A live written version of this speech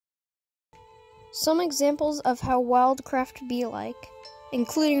Some examples of how Wilfcraft be like,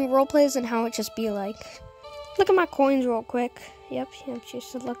 including roleplays and how it just be like. Look at my coins real quick. Yep,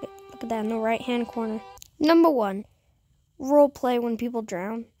 just look at that in the right-hand corner. Number 1, roleplay when people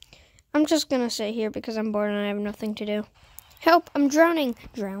drown. I'm just gonna sit here because I'm bored and I have nothing to do. Help, I'm drowning.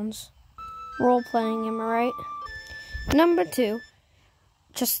 Drowns. Role-playing, am I right? Number 2,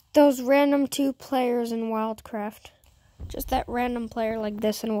 just those random 2 players in Wilfcraft. Just that random player like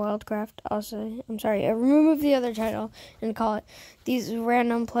this in Wilfcraft. Also, I'm sorry, remove the other title and call it These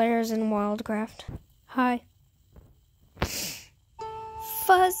Random Players in Wilfcraft. Hi.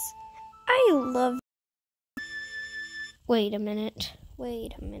 Fuzz, I love... Wait a minute.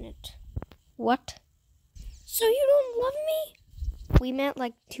 What? So you don't love me? We met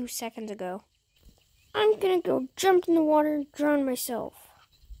like 2 seconds ago. I'm gonna go jump in the water and drown myself.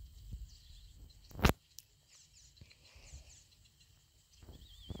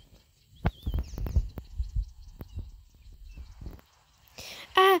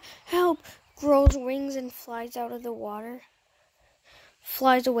 Ah, help! Grows wings and flies out of the water.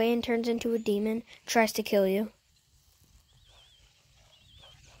 Flies away and turns into a demon. Tries to kill you.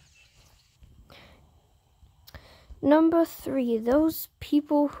 Number 3, those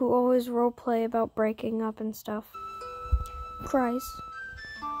people who always roleplay about breaking up and stuff. Cries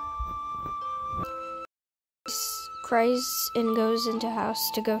and goes into house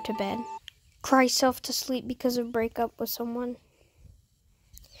to go to bed. Cries self to sleep because of breakup with someone.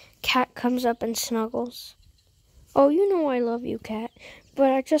 Cat comes up and snuggles. Oh, you know I love you, Cat,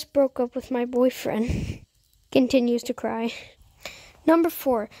 but I just broke up with my boyfriend. Continues to cry. Number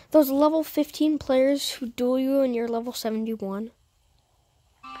 4, those level 15 players who duel you and you're level 71.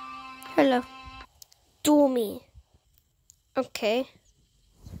 Hello. Duel me. Okay.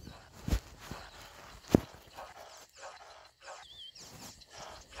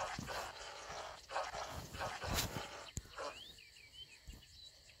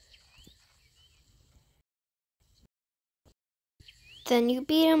 Then you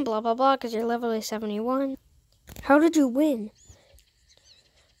beat him, blah, blah, blah, because you're level 71. How did you win?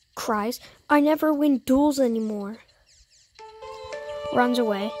 Cries, I never win duels anymore. Runs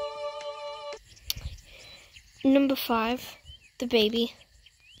away. Number 5, the baby.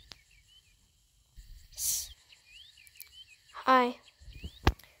 Hi.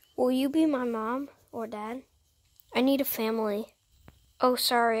 Will you be my mom or dad? I need a family. Oh,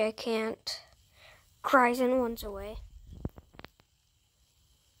 sorry, I can't. Cries and runs away.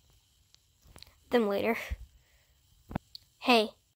 Then later. Hey.